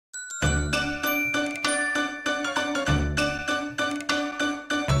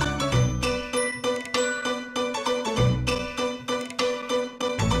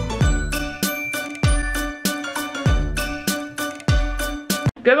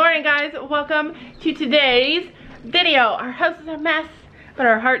Good morning, guys. Welcome to today's video. Our house is a mess, but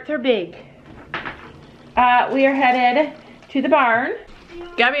our hearts are big. We are headed to the barn.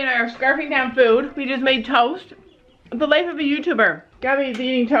 Gabby and I are scarfing down food. We just made toast. The life of a YouTuber. Gabby is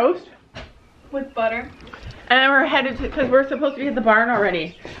eating toast with butter. And then we're headed to, because we're supposed to be at the barn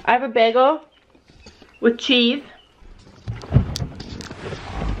already. I have a bagel with cheese.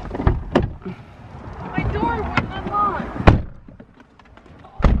 My door wouldn't unlock.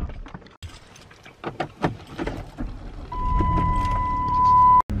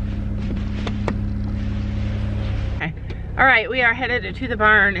 Okay. Alright, we are headed to the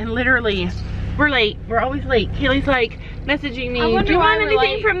barn and literally, we're late. We're always late. Kaylee's like messaging me, do you want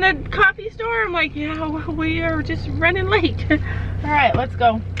anything from the coffee store? I'm like, yeah, we are just running late. Alright, let's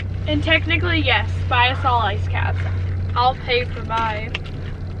go. And technically, yes, buy us all ice caps. I'll pay for buy.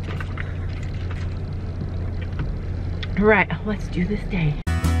 Alright, let's do this day.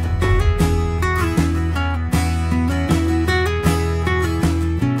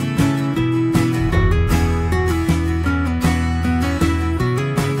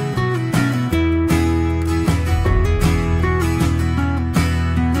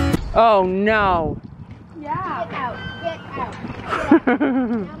 Oh no. Yeah. Get out. Get out. Get out.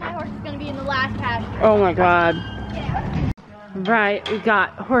 Now my horse is going to be in the last pasture. Oh my god. Get out. Right, we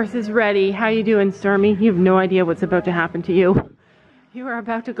got horses ready. How you doing, Stormy? You have no idea what's about to happen to you. You are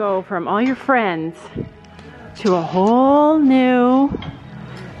about to go from all your friends to a whole new...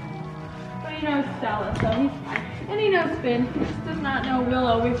 But he knows Stella, so he's fine. And he knows Finn. He just does not know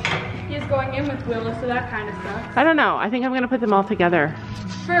Willow, which he's going in with Willow, so that kind of sucks. I don't know. I think I'm going to put them all together.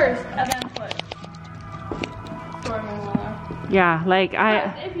 First, and then put Storm and Willow. Yeah, like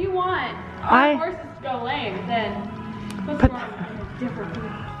But if you want our horses to go lame, then put Storm in a different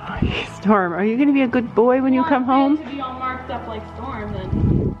group. Storm, are you going to be a good boy when you come home? To be all marked up like Storm,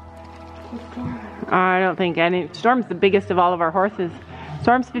 then put Storm. I don't think any. Storm's the biggest of all of our horses.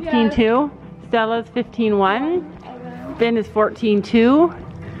 Storm's 15.2. Stella's 15.1. Finn is 14.2.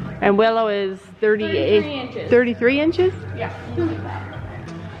 And Willow is 33 inches? Yeah.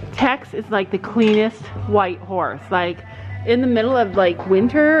 Tex is like the cleanest white horse. Like in the middle of like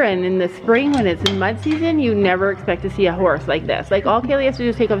winter and in the spring when it's in mud season, you never expect to see a horse like this. Like all Kaylee has to do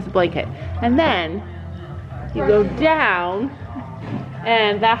is take off his blanket. And then you go down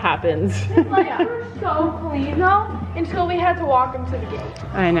and that happens. It's like we're so clean though, until we had to walk him to the gate.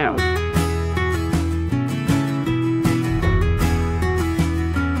 I know.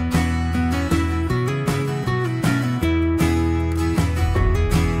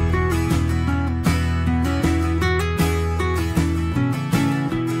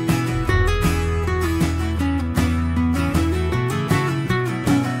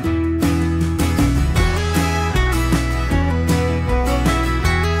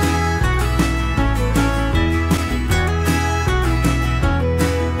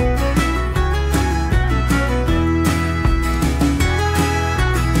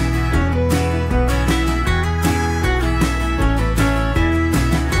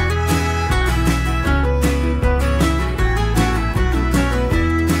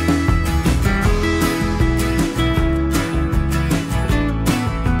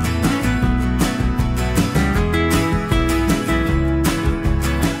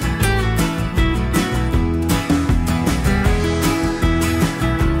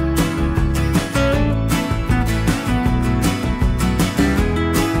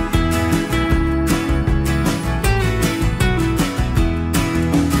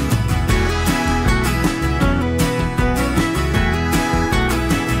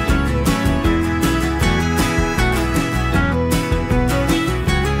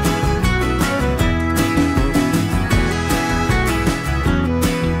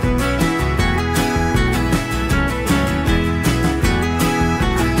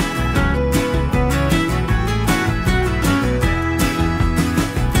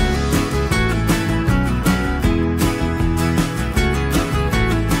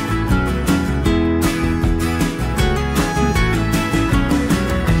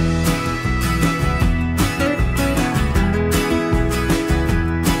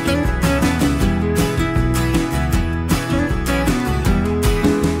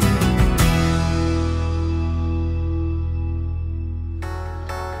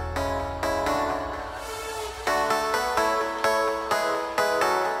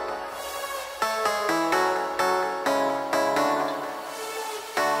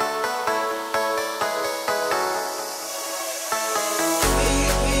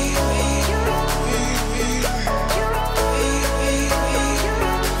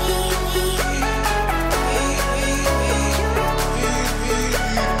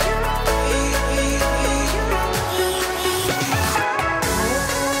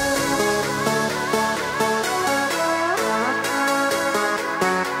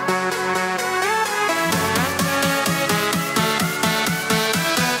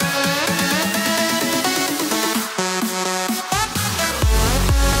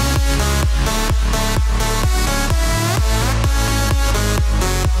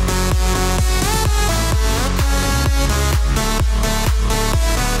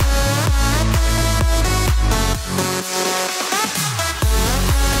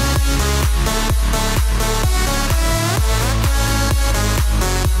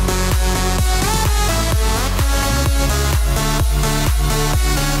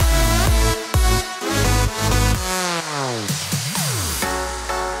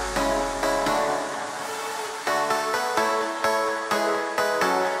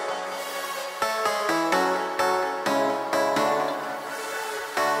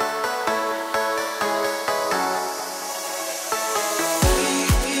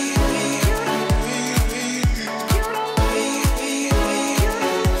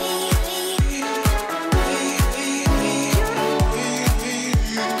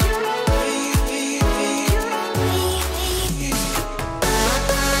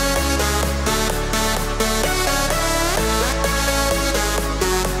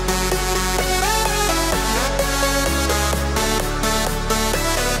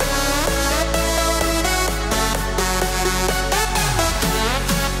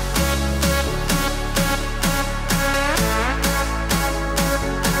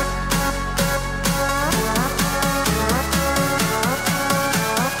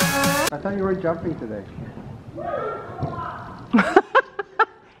 thought you weren't jumping today.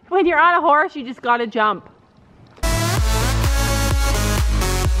 When you're on a horse, you just gotta jump.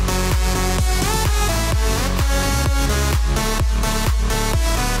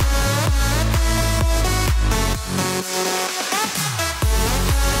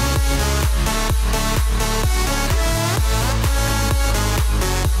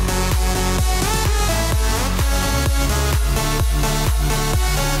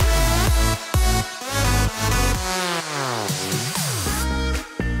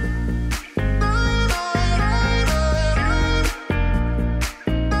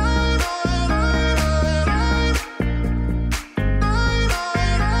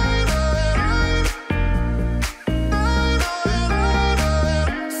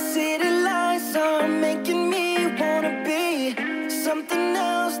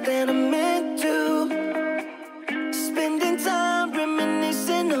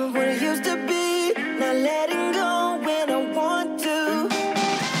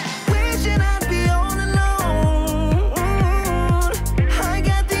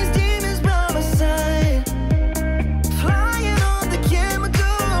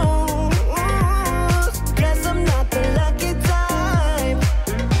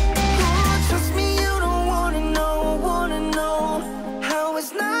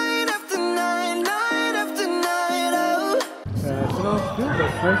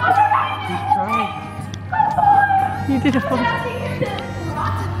 You did a full.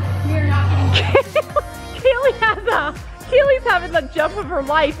 Kaylee's having the jump of her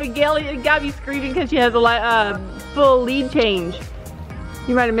life, and Gabby's screaming because she has a full lead change.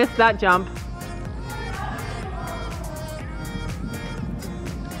 You might have missed that jump.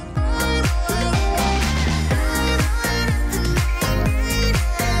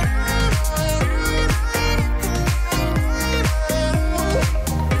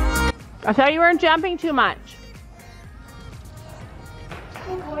 I thought you weren't jumping too much.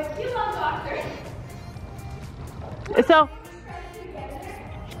 Oh boy, you love boxers. So,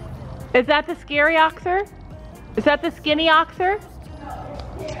 is that the scary oxer? Is that the skinny oxer?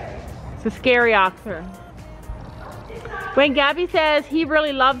 It's a scary oxer. When Gabby says he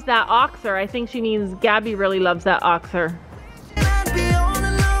really loves that oxer, I think she means Gabby really loves that oxer.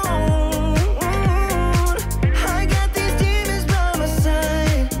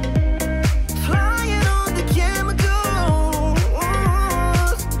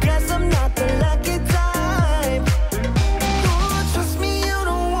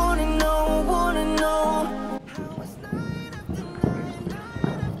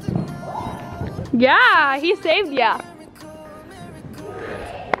 Yeah, he saved ya.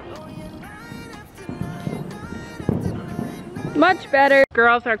 Much better.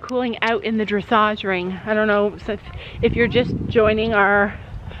 Girls are cooling out in the dressage ring. I don't know if you're just joining our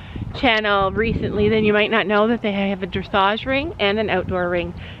channel recently, then you might not know that they have a dressage ring and an outdoor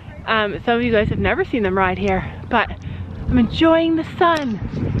ring. Some of you guys have never seen them ride here, but I'm enjoying the sun.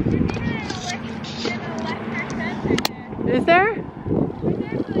 Is there?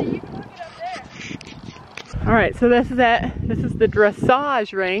 All right, so this is it. This is the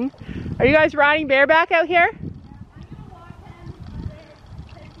dressage ring. Are you guys riding bareback out here?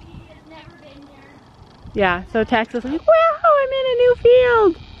 Yeah, so Tex is like, wow, I'm in a new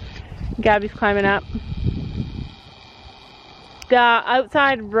field. Gabby's climbing up. The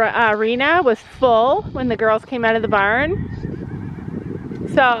outside arena was full when the girls came out of the barn.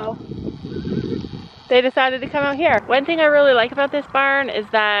 So they decided to come out here. One thing I really like about this barn is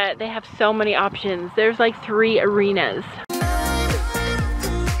that they have so many options. There's like 3 arenas.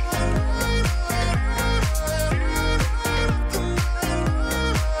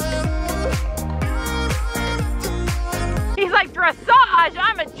 He's like, dressage,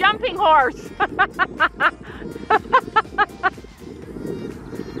 I'm a jumping horse.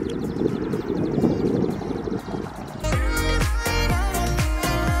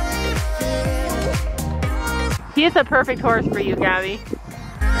 He is a perfect horse for you, Gabby.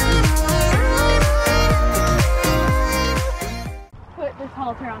 Put this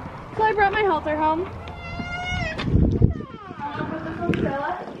halter on. So I brought my halter home.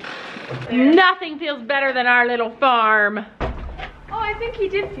 Nothing feels better than our little farm. Oh, I think he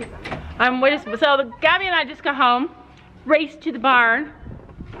did see them. Gabby and I just got home, raced to the barn.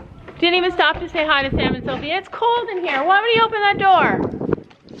 Didn't even stop to say hi to Sam and Sophie. It's cold in here. Why would he open that door?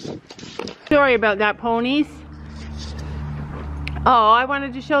 Sorry about that, ponies. Oh, I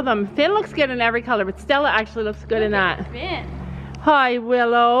wanted to show them. Finn looks good in every color, but Stella actually looks good in that. Finn. Hi,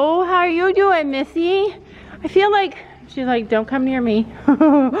 Willow. How are you doing, Missy? I feel like, she's like, don't come near me.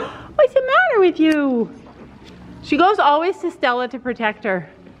 What's the matter with you? She goes always to Stella to protect her.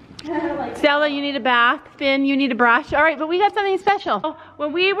 Stella, you need a bath. Finn, you need a brush. All right, but we got something special.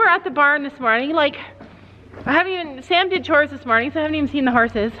 When we were at the barn this morning, like, Sam did chores this morning, so I haven't even seen the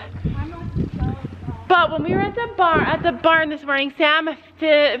horses. But when we were at the barn this morning, Sam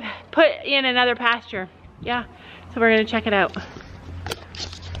put in another pasture. Yeah, so we're gonna check it out.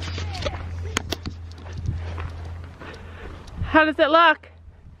 How does it look?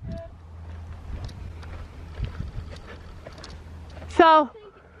 So.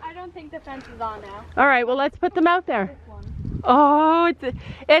 I don't think the fence is on now. All right, well, let's put them out there. Oh,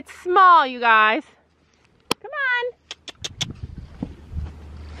 it's small, you guys. Come on.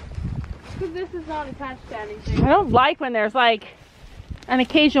 Because this is not attached to anything. I don't like when there's like an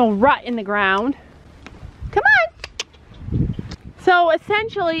occasional rut in the ground. Come on. So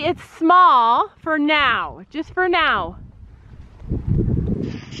essentially, it's small for now, just for now.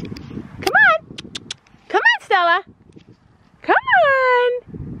 Come on. Come on, Stella. Come on.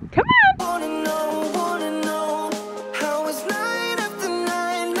 Come on. Wanna know how it's night after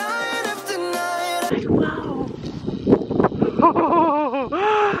night, night after night. Like, wow.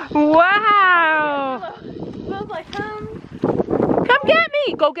 Wow. Willow's like, come get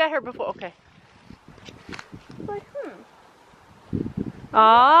me. Go get her before. Okay. It's like,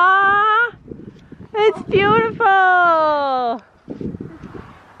 Ah, it's beautiful.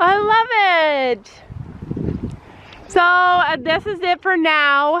 I love it. So this is it for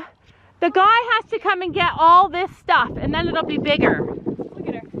now. The guy has to come and get all this stuff and then it'll be bigger. Look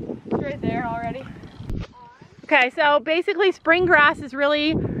at her. It's right there already. Okay, so basically spring grass is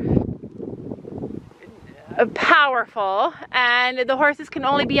really powerful and the horses can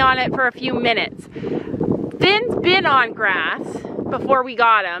only be on it for a few minutes. Finn's been on grass before we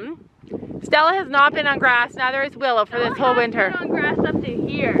got him. Stella has not been on grass, neither is Willow for this whole winter. Been on grass up to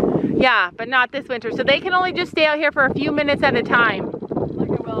here. Yeah, but not this winter. So they can only just stay out here for a few minutes at a time. Look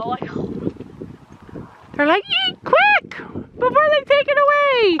at Willow, like, they're like, eat quick before they take it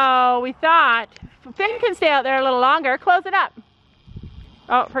away. Oh, we thought Finn can stay out there a little longer. Close it up.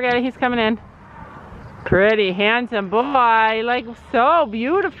 Oh, forget it, he's coming in. Pretty handsome boy, like so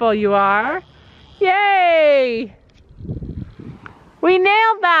beautiful you are. Yay! We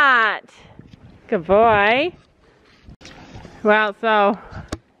nailed that. Good boy. Well, so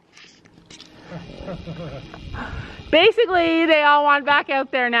basically they all want back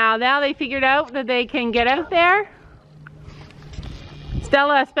out there now. Now they figured out that they can get out there.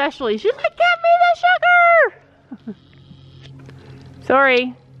 Stella especially. She's like, give me the sugar!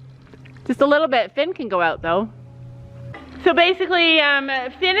 Sorry. Just a little bit. Finn can go out though. So basically,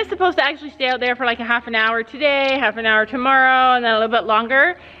 Finn is supposed to actually stay out there for like a half an hour today, half an hour tomorrow, and then a little bit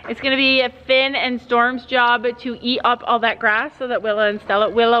longer. It's gonna be Finn and Storm's job to eat up all that grass so that Willow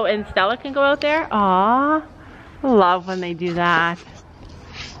and Stella can go out there. Aww, I love when they do that.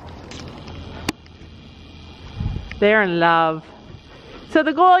 They're in love. So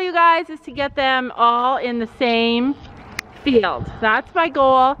the goal, you guys, is to get them all in the same field. That's my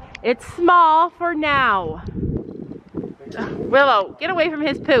goal. It's small for now. Willow, get away from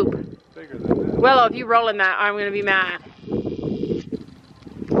his poop. Bigger than that. Willow, if you roll in that, I'm gonna be mad.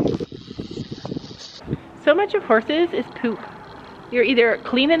 So much of horses is poop. You're either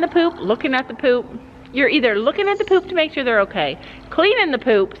cleaning the poop, looking at the poop. You're either looking at the poop to make sure they're okay, cleaning the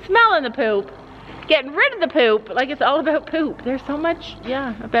poop, smelling the poop, getting rid of the poop. Like, it's all about poop. There's so much,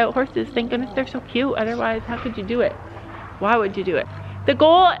 yeah, about horses. Thank goodness they're so cute. Otherwise, how could you do it? Why would you do it? The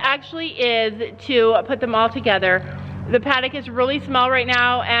goal actually is to put them all together. The paddock is really small right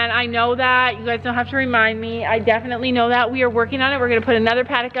now, and I know that. You guys don't have to remind me. I definitely know that. We are working on it. We're gonna put another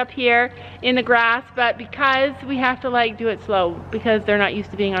paddock up here in the grass, but because we have to like do it slow, because they're not used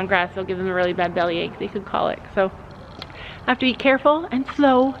to being on grass, they'll give them a really bad bellyache, they could call it. So I have to be careful and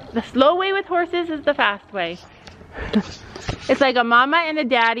slow. The slow way with horses is the fast way. It's like a mama and a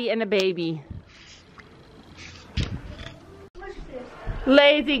daddy and a baby.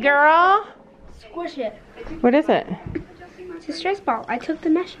 Lazy girl. Squish it. What is it? It's a stress ball. I took the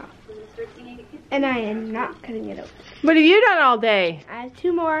mesh off. And I am not cutting it open. What have you done all day? I have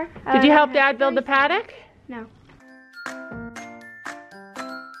 2 more. Did you help Dad build the paddock? No.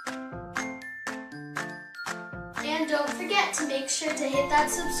 And don't forget to make sure to hit that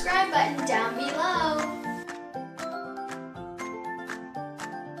subscribe button down below.